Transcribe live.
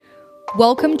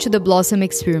Welcome to the Blossom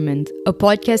Experiment, a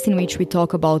podcast in which we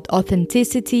talk about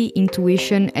authenticity,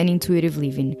 intuition, and intuitive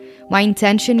living. My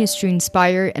intention is to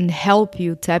inspire and help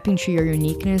you tap into your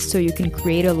uniqueness so you can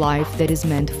create a life that is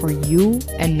meant for you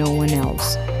and no one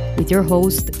else. With your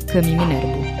host, Cami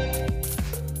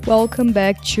Minerva. Welcome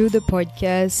back to the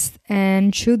podcast,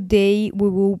 and today we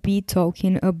will be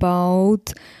talking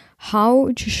about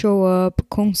how to show up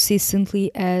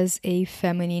consistently as a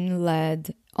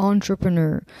feminine-led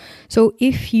entrepreneur. So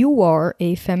if you are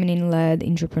a feminine-led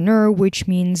entrepreneur, which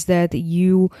means that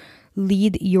you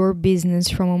lead your business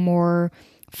from a more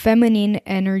feminine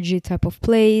energy type of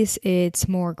place, it's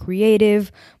more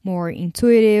creative, more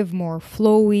intuitive, more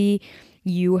flowy.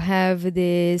 You have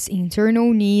this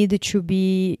internal need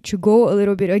to go a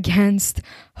little bit against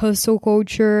hustle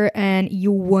culture, and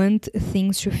you want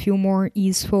things to feel more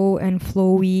easeful and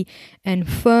flowy and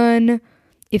fun.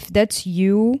 If that's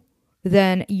you,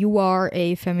 then you are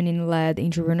a feminine-led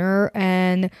entrepreneur,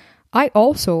 and I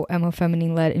also am a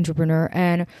feminine-led entrepreneur,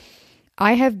 and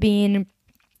I have been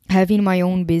having my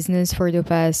own business for the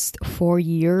past 4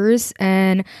 years,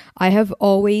 and I have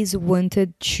always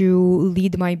wanted to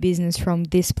lead my business from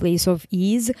this place of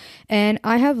ease, and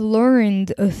I have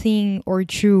learned a thing or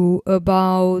two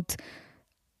about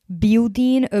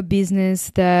building a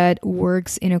business that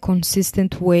works in a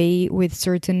consistent way with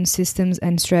certain systems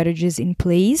and strategies in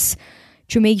place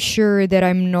to make sure that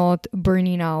I'm not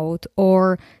burning out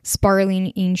or spiraling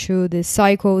into the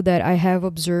cycle that I have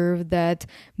observed that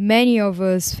many of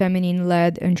us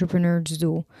feminine-led entrepreneurs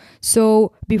do.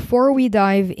 So before we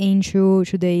dive into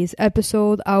today's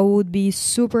episode, I would be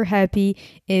super happy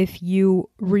if you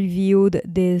reviewed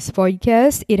this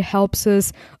podcast. It helps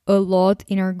us a lot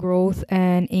in our growth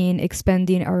and in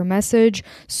expanding our message.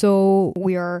 So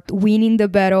we are winning the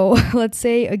battle, let's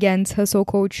say, against hustle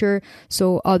culture,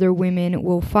 so other women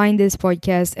will find this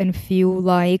podcast and feel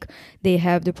like they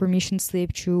have the permission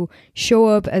slip to show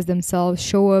up as themselves,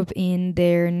 show up in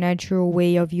their natural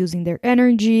way of using their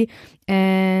energy.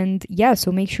 And yeah,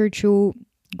 so make sure to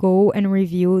go and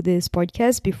review this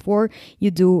podcast before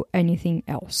you do anything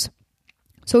else.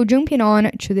 So jumping on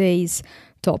today's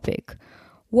topic.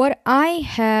 What I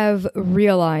have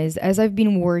realized as I've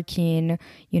been working,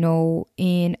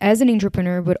 as an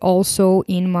entrepreneur, but also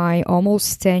in my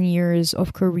almost 10 years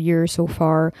of career so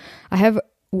far, I have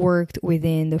worked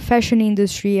within the fashion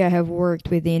industry, I have worked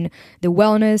within the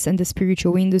wellness and the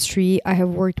spiritual industry, I have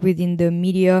worked within the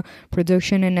media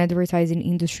production and advertising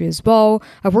industry as well.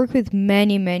 I've worked with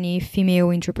many female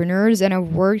entrepreneurs, and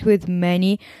I've worked with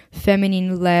many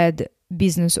feminine-led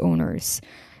business owners.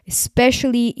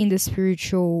 Especially in the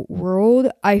spiritual world,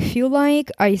 I feel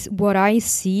like what I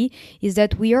see is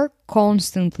that we are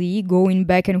constantly going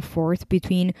back and forth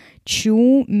between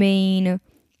two main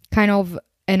kind of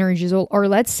energies, or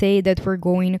let's say that we're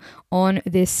going on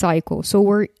this cycle. So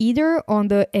we're either on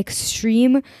the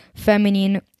extreme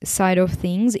feminine side of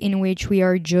things, in which we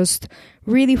are just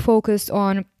really focused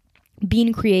on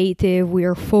being creative, we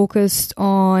are focused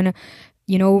on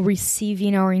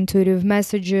receiving our intuitive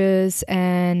messages,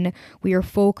 and we are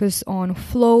focused on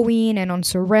flowing and on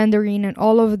surrendering and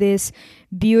all of this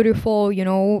beautiful,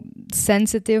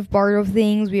 sensitive part of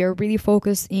things. We are really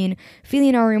focused in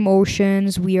feeling our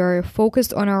emotions. We are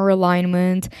focused on our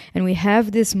alignment, and we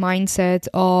have this mindset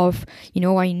of,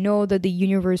 I know that the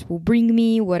universe will bring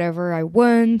me whatever I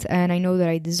want, and I know that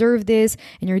I deserve this,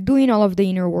 and you're doing all of the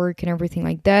inner work and everything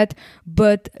like that.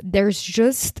 But there's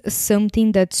just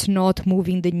something that's not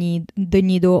moving the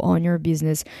needle on your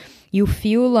business. You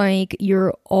feel like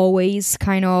you're always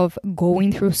kind of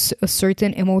going through a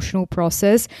certain emotional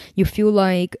process. You feel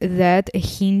like that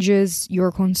hinges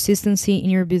your consistency in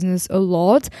your business a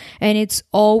lot. And it's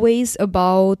always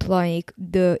about like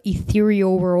the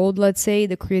ethereal world, let's say,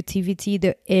 the creativity,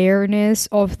 the airness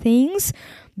of things.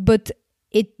 But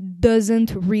it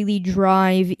doesn't really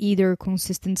drive either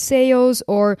consistent sales,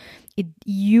 or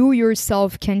you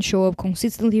yourself can show up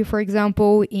consistently, for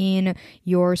example, in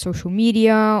your social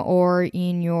media or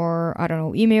in your,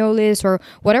 email list, or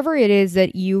whatever it is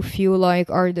that you feel like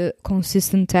are the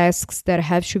consistent tasks that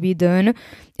have to be done,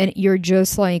 and you're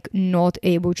just like not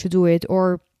able to do it.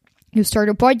 Or you start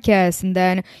a podcast and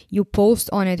then you post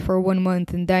on it for 1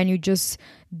 month, and then you just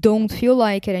don't feel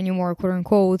like it anymore, quote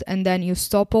unquote, and then you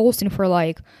stop posting for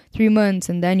like 3 months,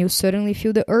 and then you suddenly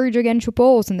feel the urge again to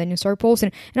post, and then you start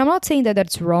posting. And I'm not saying that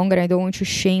that's wrong, and I don't want to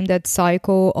shame that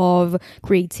cycle of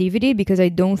creativity, because I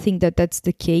don't think that that's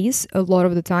the case a lot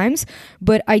of the times.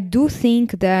 But I do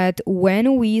think that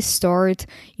when we start,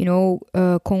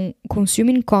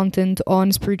 consuming content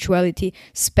on spirituality,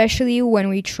 especially when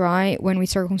we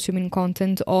start consuming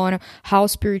content on how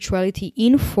spirituality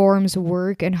informs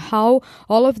work, and how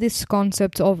all of these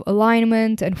concepts of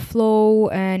alignment and flow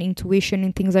and intuition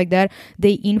and things like that,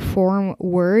 they inform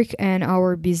work and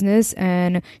our business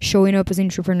and showing up as an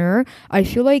entrepreneur, I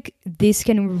feel like this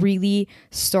can really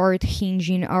start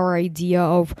hinging our idea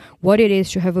of what it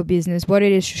is to have a business, what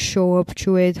it is to show up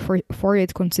to it for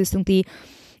it consistently,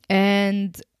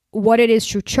 and what it is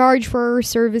to charge for our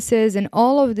services, and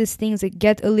all of these things that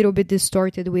get a little bit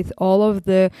distorted with all of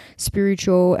the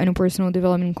spiritual and personal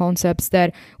development concepts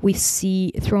that we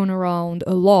see thrown around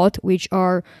a lot, which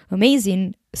are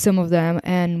amazing, some of them,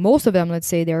 and most of them, let's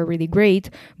say, they're really great,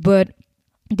 but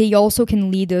they also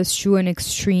can lead us to an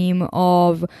extreme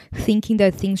of thinking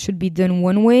that things should be done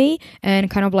one way and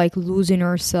kind of like losing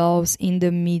ourselves in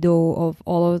the middle of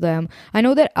all of them. I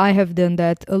know that I have done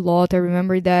that a lot. I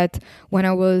remember that when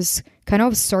I was kind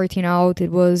of starting out,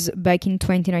 it was back in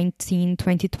 2019,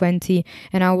 2020,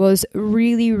 and I was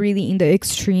really, really in the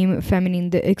extreme feminine,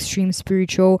 the extreme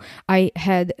spiritual. I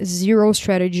had zero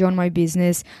strategy on my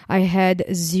business. I had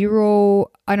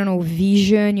zero,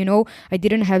 vision, I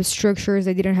didn't have structures,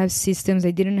 I didn't have systems,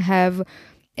 I didn't have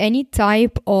any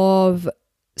type of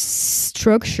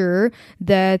structure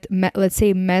that, let's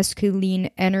say, masculine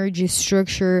energy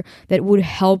structure that would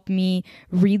help me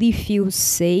really feel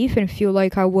safe and feel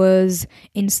like I was,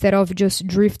 instead of just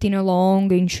drifting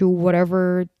along into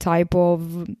whatever type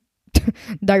of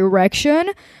direction,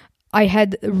 I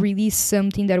had really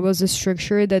something that was a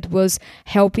structure that was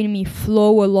helping me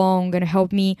flow along and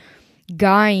help me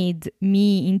guide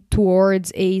me in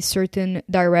towards a certain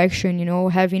direction,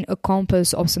 having a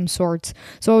compass of some sorts.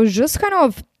 So I was just kind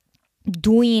of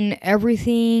doing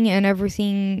everything and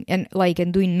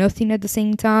doing nothing at the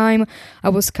same time. I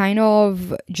was kind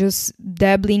of just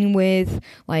dabbling with,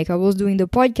 I was doing the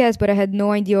podcast, but I had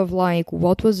no idea of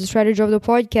what was the strategy of the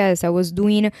podcast. I was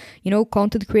doing,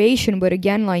 content creation, but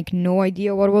again, no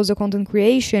idea what was the content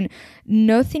creation.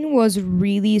 Nothing was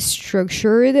really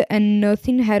structured, and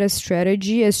nothing had a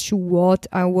strategy as to what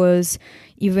I was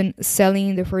even selling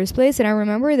in the first place. And I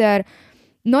remember that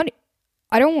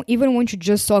I don't even want to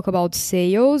just talk about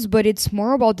sales, but it's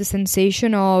more about the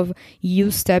sensation of you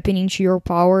stepping into your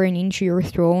power and into your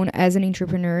throne as an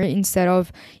entrepreneur, instead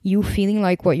of you feeling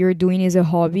like what you're doing is a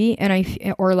hobby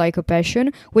or like a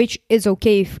passion, which is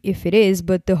okay if it is.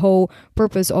 But the whole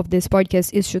purpose of this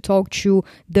podcast is to talk to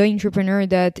the entrepreneur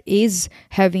that is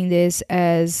having this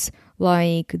as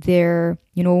their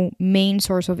main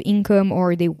source of income,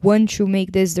 or they want to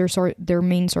make this their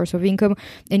main source of income,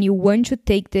 and you want to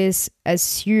take this as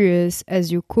serious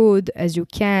as you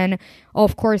can,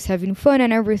 of course having fun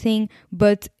and everything,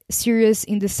 but serious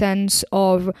in the sense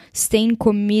of staying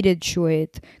committed to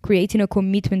it, creating a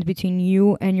commitment between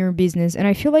you and your business. And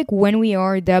I feel like when we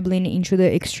are dabbling into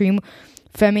the extreme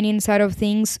feminine side of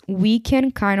things, we can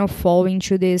kind of fall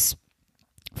into this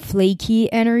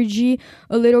flaky energy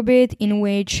a little bit, in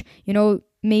which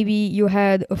maybe you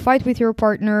had a fight with your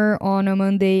partner on a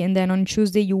Monday, and then on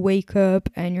Tuesday you wake up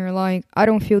and you're like, I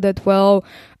don't feel that well,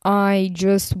 I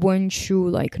just want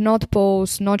to not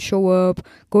post, not show up,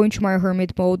 go into my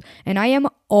hermit mode. And I am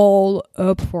all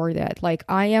up for that.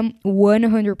 I am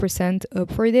 100%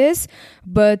 up for this.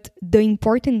 But the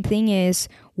important thing is,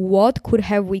 what could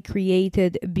have we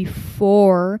created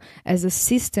before as a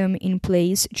system in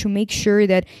place to make sure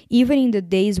that even in the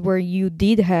days where you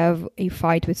did have a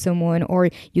fight with someone, or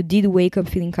you did wake up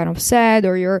feeling kind of sad,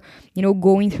 or you're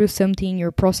going through something,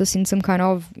 you're processing some kind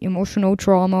of emotional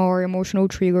trauma or emotional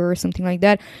trigger or something like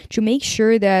that, to make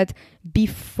sure that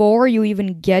before you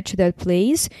even get to that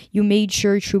place, you made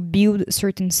sure to build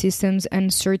certain systems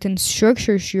and certain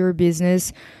structures to your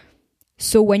business.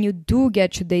 So when you do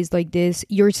get to days like this,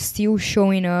 you're still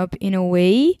showing up in a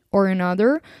way or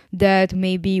another that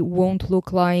maybe won't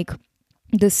look like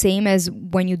the same as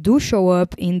when you do show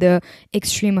up in the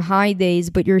extreme high days,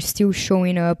 but you're still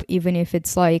showing up, even if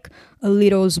it's a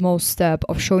little small step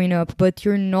of showing up, but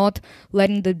you're not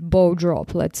letting the ball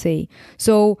drop, let's say.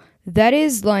 So that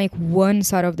is one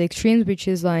side of the extremes, which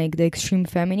is the extreme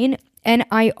feminine. And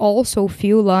I also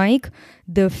feel like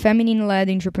the feminine-led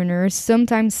entrepreneurs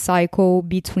sometimes cycle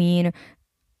between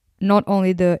not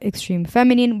only the extreme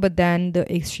feminine, but then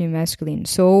the extreme masculine.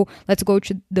 So let's go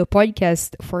to the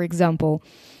podcast, for example.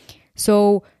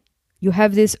 So you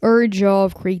have this urge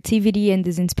of creativity and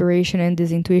this inspiration and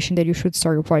this intuition that you should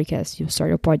start a podcast. You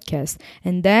start a podcast.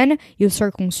 And then you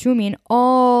start consuming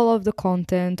all of the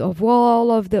content of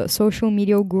all of the social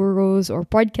media gurus or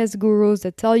podcast gurus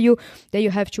that tell you that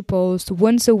you have to post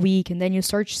once a week. And then you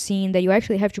start seeing that you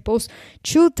actually have to post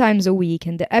 2 times a week.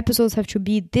 And the episodes have to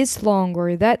be this long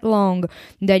or that long.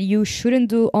 That you shouldn't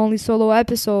do only solo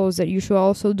episodes. That you should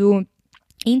also do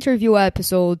interview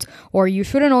episodes, or you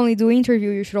shouldn't only do interview,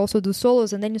 you should also do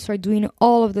solos. And then you start doing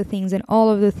all of the things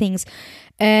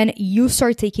and you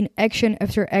start taking action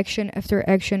after action after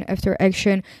action after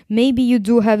action. Maybe you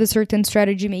do have a certain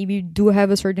strategy, maybe you do have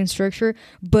a certain structure,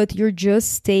 but you're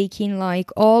just taking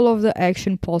like all of the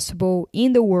action possible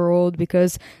in the world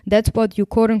because that's what you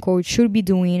quote unquote should be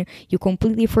doing. You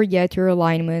completely forget your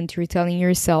alignment. You're telling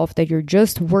yourself that you're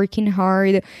just working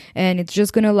hard and it's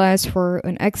just gonna last for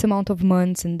an X amount of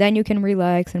months and then you can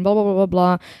relax and blah blah blah blah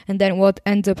blah. And then what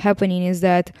ends up happening is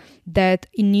that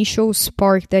initial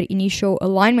spark, that initial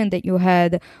alignment that you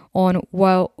had on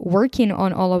while working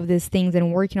on all of these things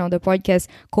and working on the podcast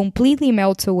completely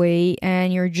melts away,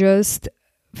 and you're just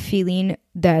feeling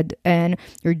dead and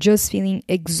you're just feeling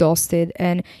exhausted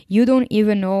and you don't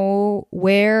even know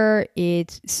where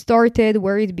it started,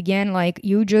 where it began. Like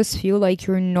you just feel like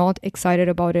you're not excited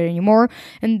about it anymore.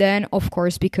 And then of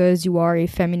course, because you are a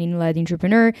feminine led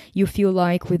entrepreneur, you feel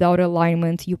like without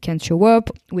alignment you can't show up,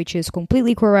 which is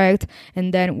completely correct.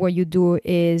 And then what you do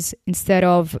is, instead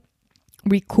of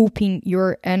recouping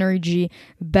your energy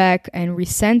back and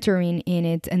recentering in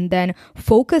it and then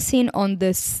focusing on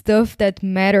the stuff that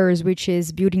matters, which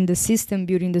is building the system,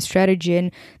 building the strategy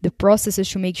and the processes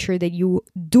to make sure that you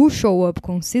do show up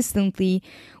consistently,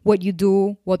 what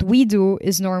we do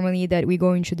is normally that we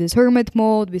go into this hermit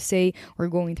mode. We say we're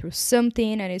going through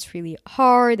something and it's really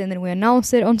hard, and then we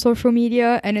announce it on social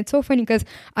media. And it's so funny because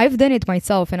I've done it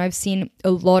myself and I've seen a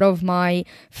lot of my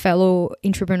fellow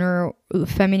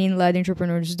feminine led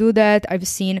entrepreneurs do that. I've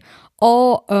seen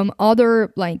all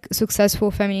other like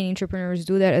successful feminine entrepreneurs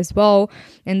do that as well.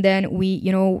 And then we,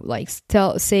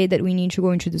 say that we need to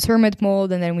go into this hermit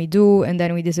mode, and then we do, and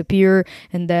then we disappear,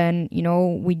 and then,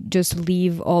 we just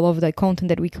leave all of the content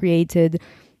that we created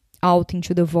out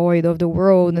into the void of the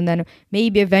world. And then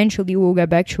maybe eventually we'll get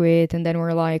back to it, and then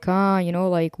we're like,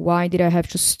 why did I have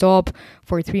to stop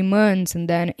for 3 months? And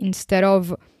then instead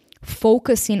of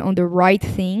focusing on the right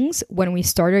things when we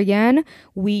start again,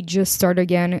 we just start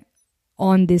again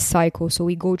on this cycle. So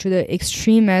we go to the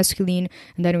extreme masculine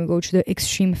and then we go to the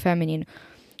extreme feminine.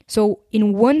 So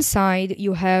in one side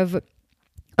you have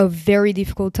a very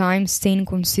difficult time staying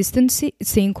consistent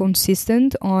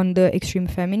on the extreme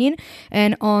feminine,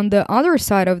 and on the other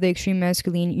side of the extreme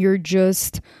masculine you're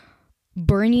just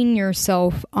burning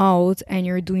yourself out and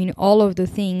you're doing all of the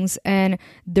things. And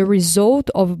the result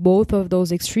of both of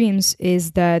those extremes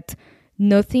is that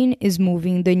nothing is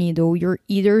moving the needle. You're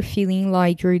either feeling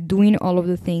like you're doing all of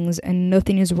the things and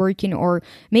nothing is working, or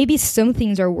maybe some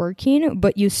things are working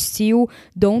but you still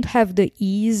don't have the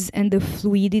ease and the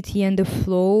fluidity and the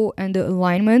flow and the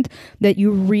alignment that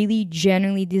you really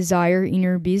genuinely desire in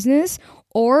your business.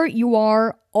 Or you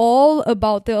are all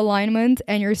about the alignment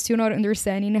and you're still not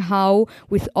understanding how,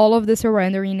 with all of the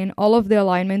surrendering and all of the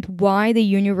alignment, why the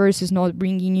universe is not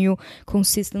bringing you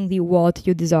consistently what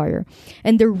you desire.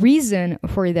 And the reason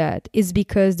for that is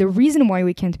because the reason why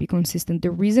we can't be consistent,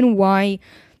 the reason why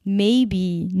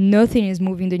maybe nothing is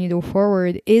moving the needle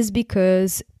forward, is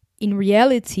because in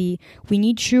reality, we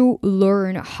need to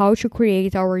learn how to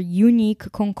create our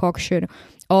unique concoction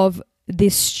of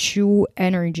these two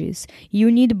energies.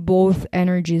 You need both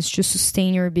energies to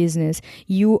sustain your business.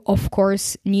 You, of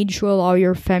course, need to allow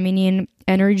your feminine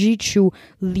energy to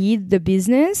lead the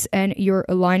business and your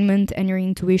alignment and your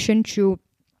intuition to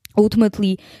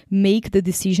ultimately make the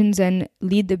decisions and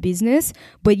lead the business.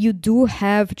 But you do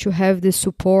have to have the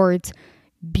support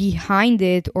behind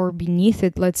it or beneath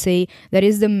it, let's say, that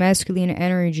is the masculine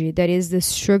energy, that is the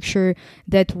structure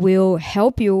that will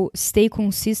help you stay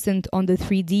consistent on the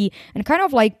 3D and kind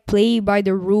of like play by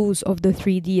the rules of the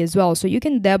 3D as well. So you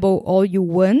can dabble all you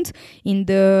want in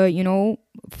the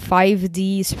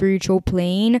 5D spiritual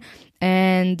plane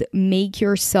and make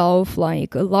yourself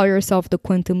allow yourself the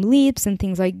quantum leaps and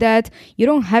things like that. You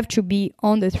don't have to be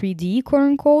on the 3D quote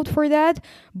unquote for that,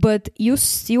 but you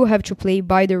still have to play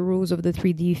by the rules of the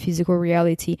 3D physical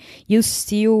reality. You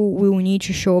still will need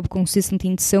to show up consistently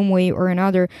in some way or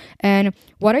another. And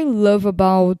what I love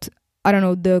about,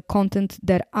 the content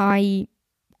that I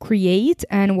create,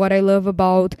 and what I love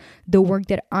about the work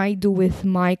that I do with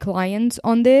my clients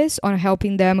on this, on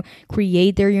helping them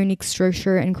create their unique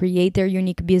structure and create their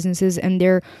unique businesses and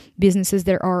their businesses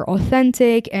that are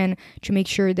authentic, and to make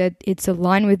sure that it's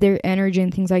aligned with their energy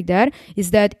and things like that,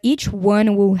 is that each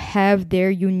one will have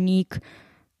their unique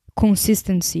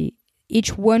consistency.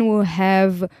 Each one will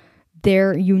have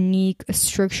their unique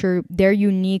structure, their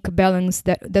unique balance.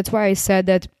 That's why I said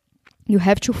that you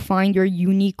have to find your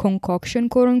unique concoction,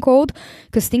 quote unquote,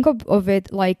 because think of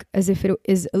it like as if it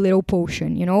is a little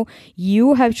potion, you know?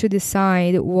 You have to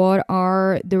decide what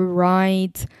are the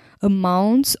right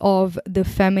amounts of the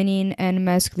feminine and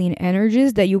masculine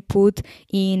energies that you put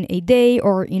in a day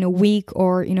or in a week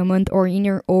or in a month or in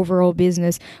your overall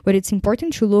business. But it's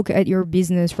important to look at your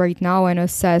business right now and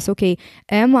assess, okay,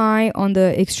 am I on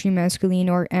the extreme masculine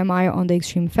or am I on the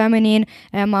extreme feminine?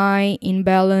 Am I in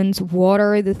balance? What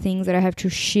are the things that I have to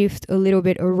shift a little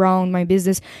bit around my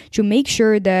business to make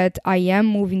sure that I am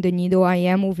moving the needle, I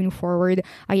am moving forward,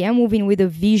 I am moving with a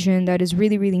vision that is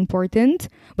really, really important.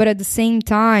 But at the same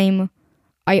time,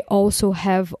 I also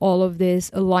have all of this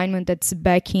alignment that's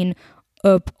backing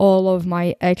up all of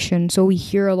my action. So we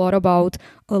hear a lot about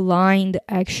aligned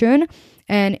action.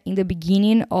 And in the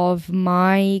beginning of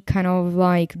my kind of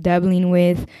like dabbling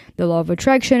with the law of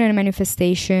attraction and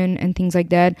manifestation and things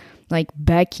like that, like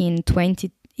back in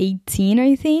 2018,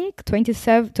 I think,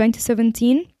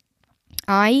 2017,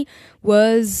 I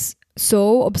was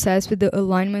so obsessed with the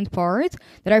alignment part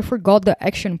that I forgot the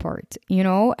action part, you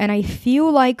know? And I feel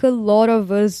like a lot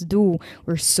of us do.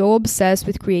 We're so obsessed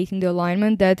with creating the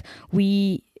alignment that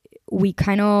we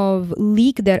kind of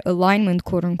leak that alignment,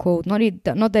 quote unquote. Not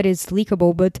that it's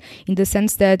leakable, but in the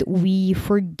sense that we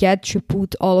forget to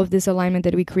put all of this alignment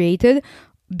that we created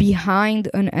behind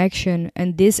an action,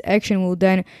 and this action will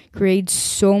then create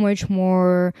so much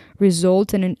more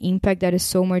result and an impact that is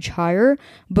so much higher.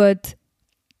 But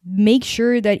make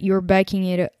sure that you're backing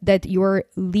it, that you're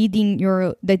leading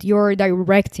that you're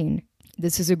directing.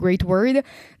 This is a great word,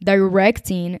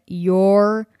 directing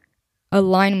your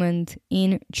alignment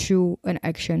into an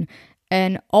action.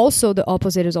 And also the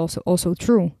opposite is also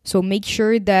true. So make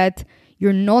sure that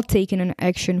you're not taking an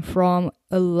action from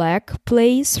a lack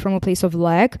place, from a place of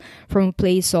lack, from a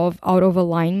place of out of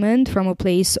alignment, from a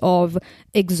place of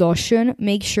exhaustion.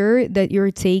 Make sure that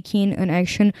you're taking an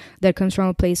action that comes from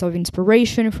a place of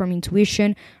inspiration, from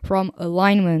intuition, from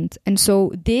alignment. And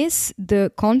so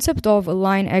the concept of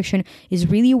aligned action is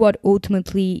really what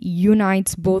ultimately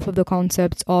unites both of the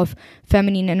concepts of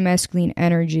feminine and masculine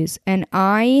energies. And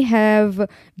I have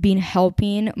been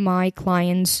helping my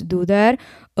clients do that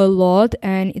a lot,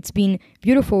 and it's been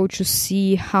beautiful to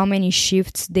see how many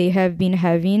shifts they have been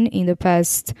having in the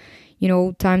past,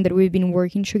 time that we've been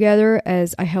working together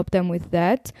as I help them with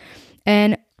that.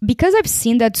 And because I've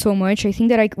seen that so much, I think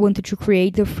that I wanted to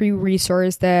create a free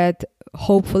resource that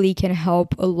hopefully can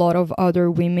help a lot of other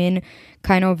women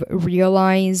kind of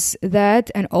realize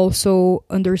that and also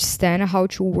understand how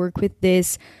to work with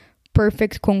this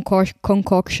perfect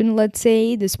concoction, let's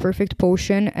say, this perfect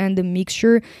potion and the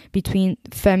mixture between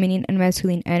feminine and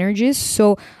masculine energies.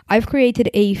 So I've created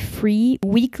a free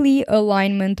weekly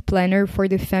alignment planner for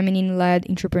the feminine-led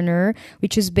entrepreneur,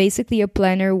 which is basically a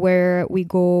planner where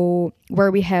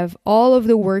we have all of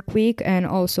the work week and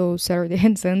also Saturday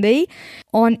and Sunday.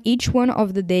 On each one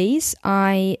of the days,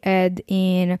 I add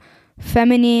in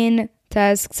feminine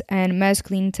tasks and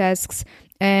masculine tasks,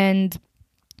 and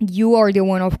you are the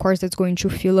one, of course, that's going to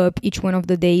fill up each one of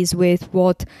the days with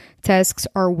what tasks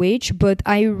are which. But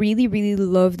I really, really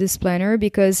love this planner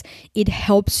because it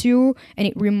helps you and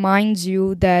it reminds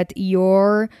you that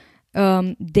your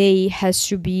day has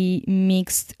to be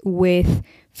mixed with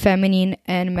feminine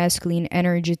and masculine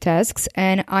energy tasks.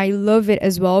 And I love it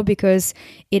as well because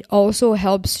it also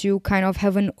helps you kind of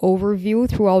have an overview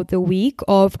throughout the week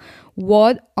of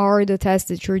what are the tasks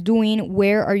that you're doing,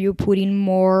 where are you putting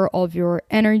more of your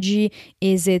energy,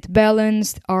 is it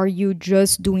balanced, are you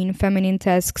just doing feminine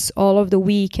tasks all of the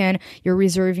week and you're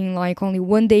reserving like only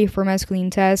one day for masculine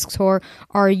tasks, or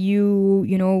are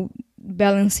you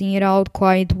balancing it out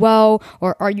quite well,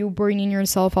 or are you burning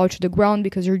yourself out to the ground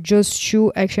because you're just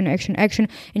too action and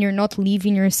you're not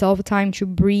leaving yourself time to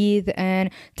breathe and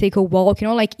take a walk,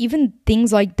 like even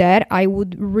things like that. I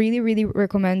would really, really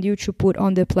recommend you to put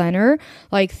on the planner,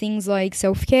 like things like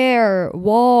self-care,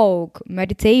 walk,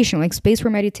 meditation, like space for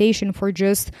meditation, for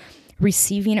just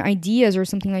receiving ideas or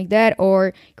something like that,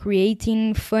 or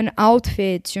creating fun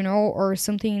outfits, or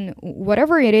something,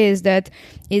 whatever it is that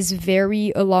is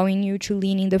very allowing you to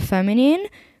lean in the feminine.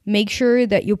 Make sure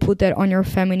that you put that on your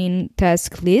feminine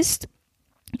task list.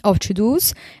 of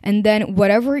to-dos, and then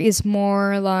whatever is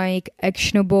more like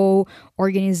actionable,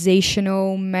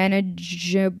 organizational,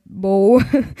 manageable,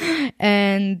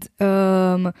 and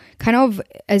kind of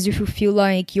as if you feel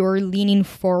like you're leaning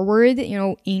forward,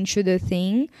 into the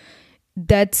thing.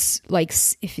 That's like,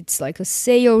 if it's like a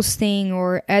sales thing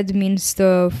or admin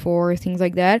stuff or things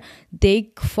like that,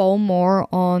 they fall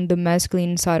more on the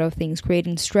masculine side of things,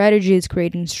 creating strategies,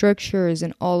 creating structures,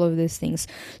 and all of these things.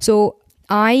 So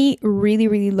I really,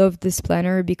 really love this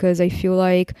planner because I feel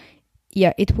like,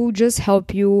 it will just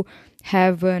help you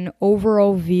have an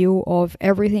overall view of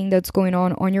everything that's going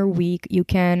on your week. You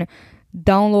can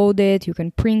download it, you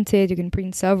can print it, you can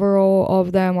print several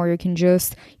of them, or you can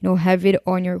just, have it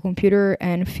on your computer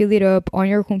and fill it up on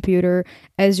your computer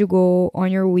as you go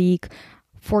on your week.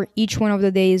 For each one of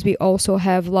the days, we also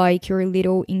have like your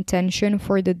little intention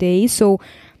for the day. So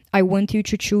I want you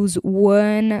to choose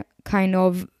one kind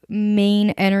of main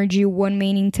energy, one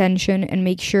main intention, and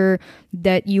make sure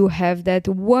that you have that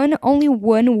only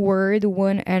one word,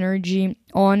 one energy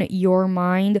on your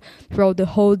mind throughout the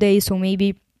whole day. So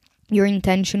maybe your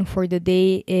intention for the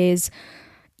day is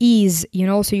ease,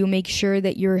 so you make sure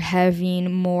that you're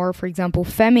having more, for example,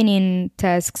 feminine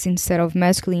tasks instead of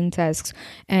masculine tasks.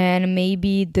 And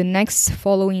maybe the next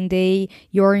following day,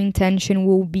 your intention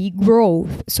will be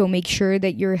growth. So make sure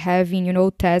that you're having,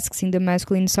 tasks in the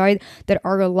masculine side that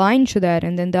are aligned to that.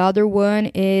 And then the other one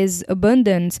is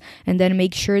abundance. And then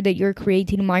make sure that you're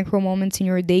creating micro moments in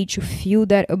your day to feel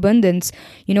that abundance.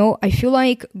 I feel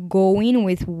like going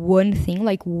with one thing,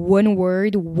 like one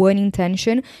word, one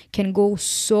intention, can go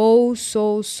so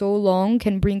long,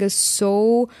 can bring us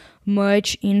so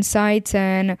much insights.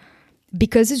 And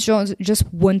because it's just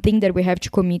one thing that we have to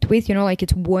commit with, like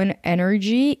it's one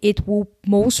energy, it will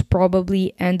most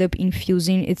probably end up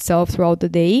infusing itself throughout the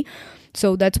day.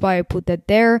 So that's why I put that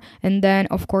there. And then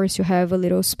of course you have a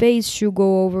little space to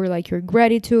go over like your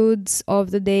gratitudes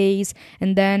of the days.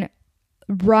 And then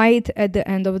right at the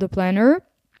end of the planner,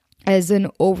 as an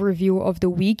overview of the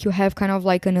week, you have kind of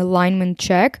like an alignment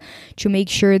check to make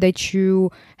sure that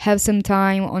you have some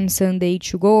time on Sunday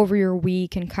to go over your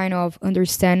week and kind of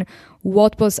understand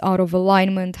what was out of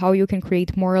alignment, how you can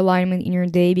create more alignment in your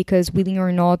day, because willing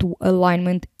or not,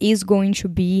 alignment is going to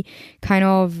be kind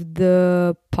of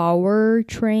the power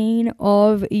train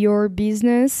of your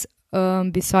business.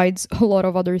 Besides a lot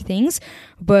of other things.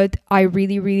 But I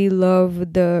really, really love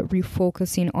the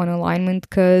refocusing on alignment,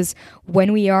 because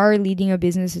when we are leading a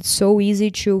business, it's so easy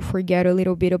to forget a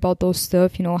little bit about those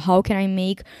stuff. How can I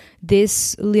make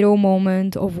this little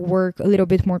moment of work a little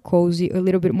bit more cozy, a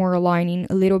little bit more aligning,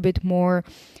 a little bit more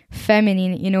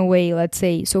feminine in a way, let's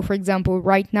say. So for example,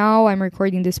 right now I'm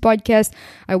recording this podcast.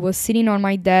 I was sitting on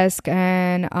my desk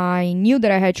and I knew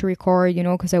that I had to record,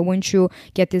 because I want to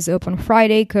get this up on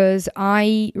Friday, because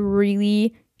I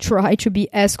really try to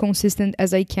be as consistent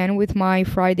as I can with my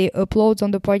Friday uploads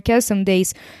on the podcast. Some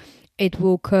days it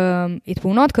will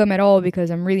not come at all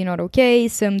because I'm really not okay.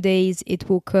 Some days it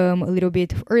will come a little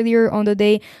bit earlier on the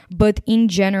day. But in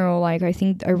general, like, I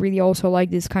think I really also like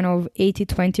this kind of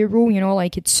 80-20 rule,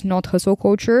 like it's not hustle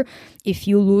culture. If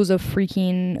you lose a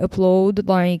freaking upload,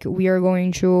 like we are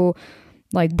going to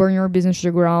like burn your business to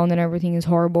the ground and everything is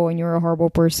horrible and you're a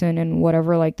horrible person and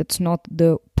whatever. Like that's not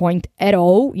the point at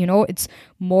all. It's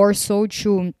more so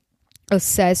to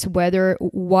assess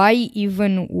why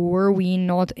even were we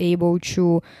not able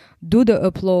to do the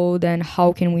upload, and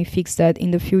how can we fix that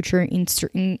in the future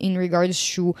in regards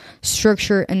to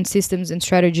structure and systems and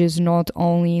strategies, not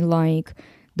only like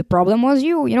the problem was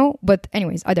but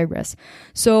anyways, I digress.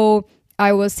 So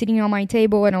I was sitting on my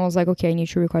table and I was like, okay, I need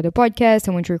to record a podcast.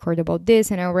 I want to record about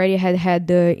this. And I already had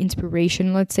the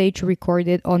inspiration, let's say, to record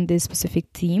it on this specific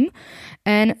theme.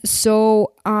 And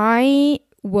so I've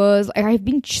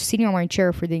been sitting on my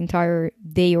chair for the entire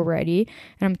day already,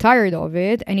 and I'm tired of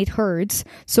it and it hurts.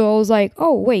 So I was like,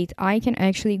 oh wait, I can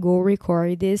actually go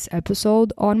record this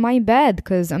episode on my bed,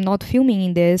 because I'm not filming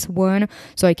in this one,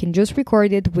 so I can just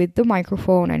record it with the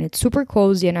microphone, and it's super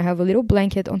cozy, and I have a little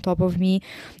blanket on top of me,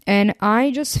 and I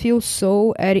just feel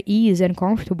so at ease and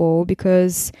comfortable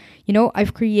because,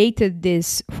 I've created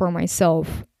this for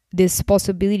myself, this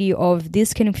possibility of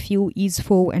this can feel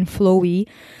easeful and flowy.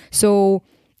 So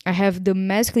I have the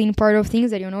masculine part of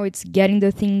things that, it's getting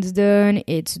the things done,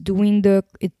 it's doing the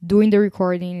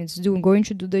recording, it's going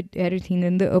to do the editing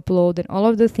and the upload and all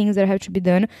of the things that have to be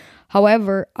done.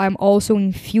 However, I'm also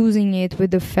infusing it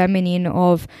with the feminine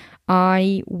of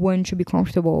I want to be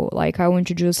comfortable. Like I want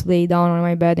to just lay down on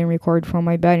my bed and record from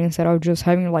my bed instead of just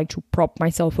having like to prop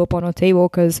myself up on a table,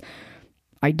 because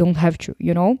I don't have to,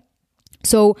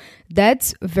 So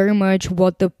that's very much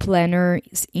what the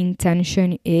planner's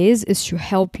intention is to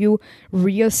help you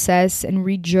reassess and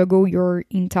rejuggle your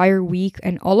entire week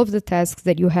and all of the tasks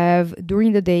that you have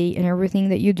during the day and everything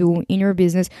that you do in your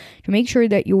business, to make sure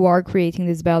that you are creating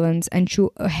this balance and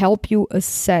to help you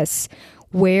assess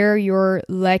where you're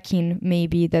lacking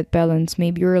maybe that balance.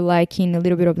 Maybe you're lacking a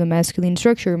little bit of the masculine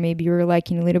structure, maybe you're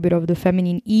lacking a little bit of the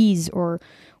feminine ease, or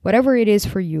whatever it is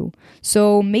for you.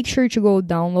 So make sure to go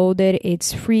download it.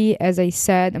 It's free. As I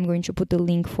said, I'm going to put the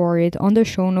link for it on the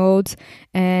show notes,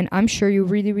 and I'm sure you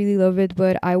really, really love it,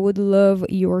 but I would love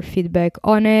your feedback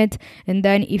on it. And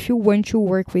then if you want to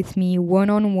work with me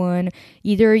one-on-one,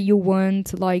 either you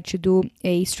want like to do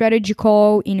a strategy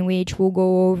call in which we'll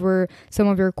go over some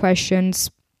of your questions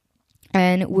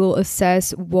and we'll assess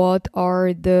what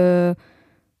are the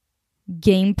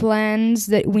game plans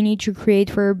that we need to create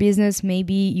for your business.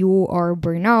 Maybe you are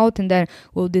burnout, and then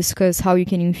we'll discuss how you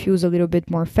can infuse a little bit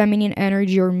more feminine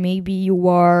energy, or maybe you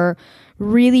are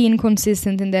really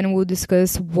inconsistent, and then we'll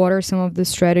discuss what are some of the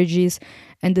strategies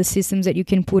and the systems that you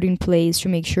can put in place to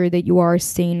make sure that you are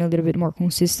staying a little bit more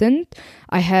consistent.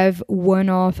 I have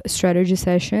one-off strategy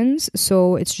sessions,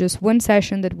 so it's just one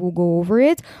session that will go over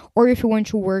it. Or if you want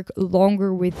to work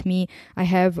longer with me, I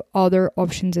have other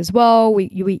options as well.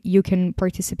 You can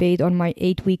participate on my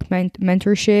 8-week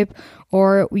mentorship,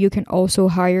 or you can also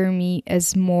hire me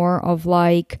as more of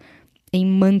like a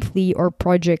monthly or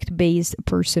project-based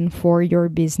person for your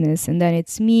business. And then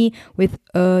it's me with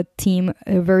a team,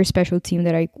 a very special team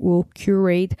that I will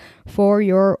curate for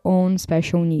your own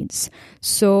special needs.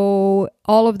 So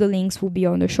all of the links will be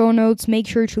on the show notes. Make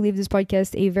sure to leave this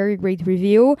podcast a very great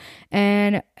review.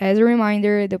 And as a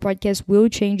reminder, the podcast will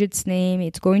change its name.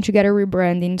 It's going to get a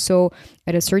rebranding. So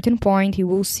at a certain point, you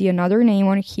will see another name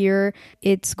on here.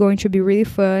 It's going to be really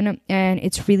fun, and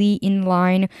it's really in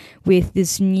line with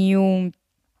this new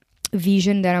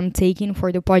vision that I'm taking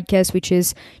for the podcast, which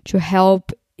is to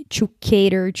help to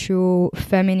cater to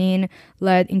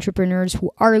feminine-led entrepreneurs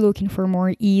who are looking for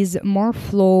more ease, more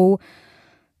flow,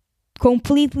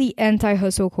 completely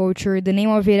anti-hustle culture. The name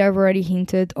of it I've already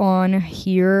hinted on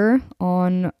here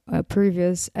on a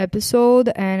previous episode,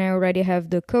 and I already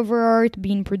have the cover art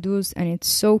being produced, and it's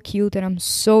so cute, and I'm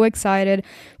so excited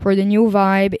for the new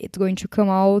vibe. It's going to come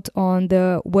out on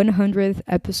the 100th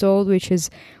episode, which is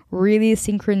really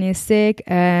synchronistic,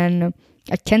 and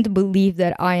I can't believe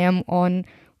that I am on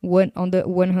the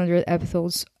 100th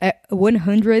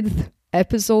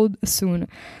episode soon.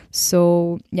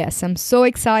 So yes, I'm so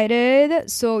excited.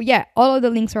 So yeah, all of the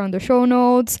links are on the show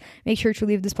notes. Make sure to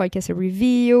leave this podcast a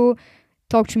review.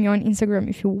 Talk to me on Instagram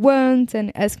if you want,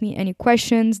 and ask me any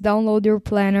questions. Download your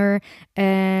planner,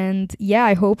 and yeah,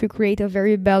 I hope you create a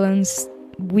very balanced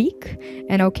week,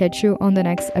 and I'll catch you on the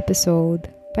next episode.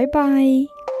 Bye bye.